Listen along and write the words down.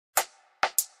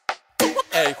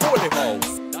Hey, holy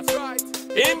house. That's right.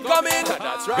 Incoming.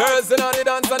 That's right. Girls in on the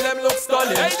dance and them look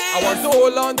stunning. I want to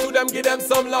hold on to them, give them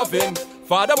some loving.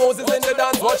 Father Moses in the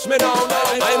dance, watch me now.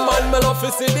 I'm on my love to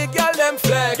see the girl them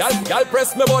flex. Girl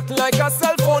press me button like a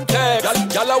cell phone text.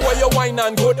 Girl where you wine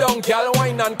and go down, girl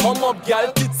wine and come up,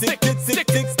 girl tick tick tick tick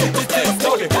tick tick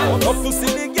tick. Love to see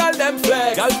the girl them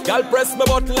flex. Girl press me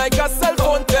button like a cell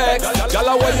phone text.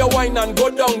 Girl where you wine and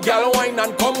go down, girl wine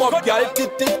and come up, girl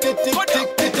tick tick tick tick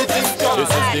tick tick tick. This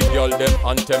is the girl them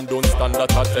anthem, don't stand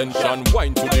at attention.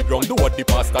 Wine to the ground, do what the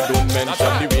pastor don't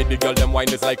mention. The way the girl them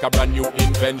wine is like a brand new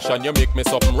invention. You make me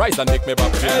something rise and make me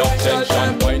back feel of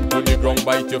tension. Wine to the ground,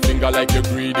 bite your finger like you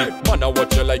greedy. Man, I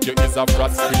watch you like you is a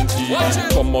frat screen TV.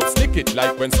 Come up, stick it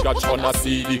like when scratch on a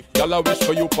CD. Girl, I wish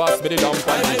for you pass me the damn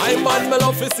panty. I'm on my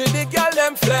love to see the girl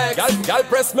them flex. Girl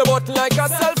press me button like a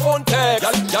cell phone text.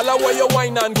 Girl, where you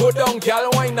wine and go down, girl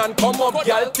wine and come up,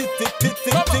 girl tick tick tick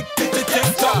tick tick tick tick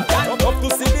tick tock. Love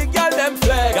to see the girl them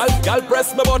flex. Girl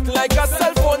press me button like a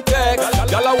cell phone text.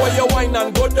 Girl, where you wine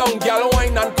and go down, girl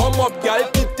wine and come up, girl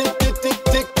tick tick tick tick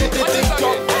tick tick tick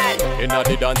tock. Inna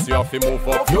the dance you have to move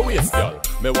up your waist, girl.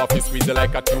 Me want to squeeze it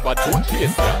like a tube of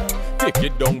toothpaste, girl. Take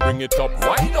it down, bring it up,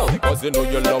 why not? Because you know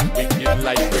you love wicked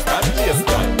like brick and lace,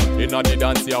 girl. Inna the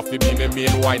dance you have to be me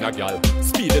main whiner, girl.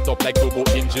 Speed it up like turbo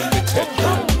engine with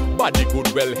petrol. Body good,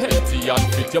 well healthy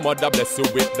and fit. Your mother bless you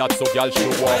with that, so girl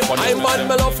show off. I'm on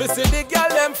my love to see the girl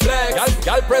them flex.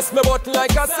 Girl press me button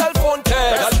like a cell phone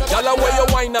text. Girl where you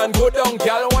wine and go down,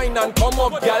 girl wine and come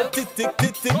up, girl tick tick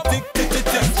tick tick tick tick tick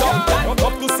tick tock.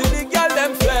 Up to see the girl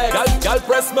them flex. Girl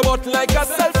press me button like a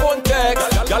cell phone text.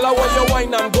 Girl where you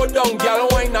wine and go down, girl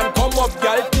wine and come up,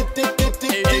 girl tick tick tick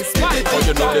tick tick tick. Oh,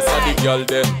 you know this are the girl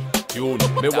them tune.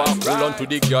 Me want hold on to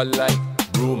the girl like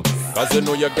broom. Cause you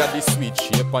know you got the sweet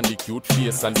shape and the cute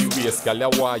face and the waist, girl, you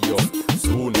want you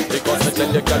soon. Because me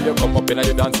tell you, girl, you come up in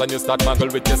the dance and you start mangle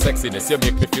with your sexiness. You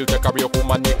make me feel to carry your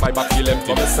home and make my back feel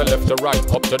empty. Me say left to right,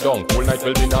 up to down, whole night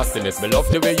will be nastiness. Me love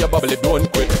the way you bubble it,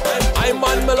 don't quit. I'm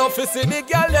on my love to see the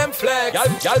girl them flex.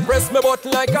 Girl press me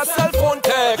button like a cell phone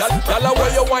text. Girl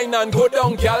where you wine and go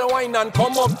down, girl wine and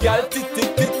come up, girl tick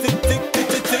tick tick tick tick tick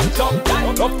tick tick tock.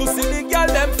 Love to see the girl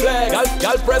them flex.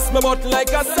 Girl press me button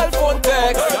like a cell phone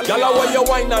text. Girl where you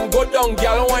wine and go down,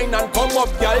 girl wine and come up,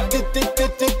 girl tick tick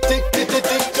tick tick tick tick tick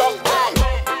tick tock.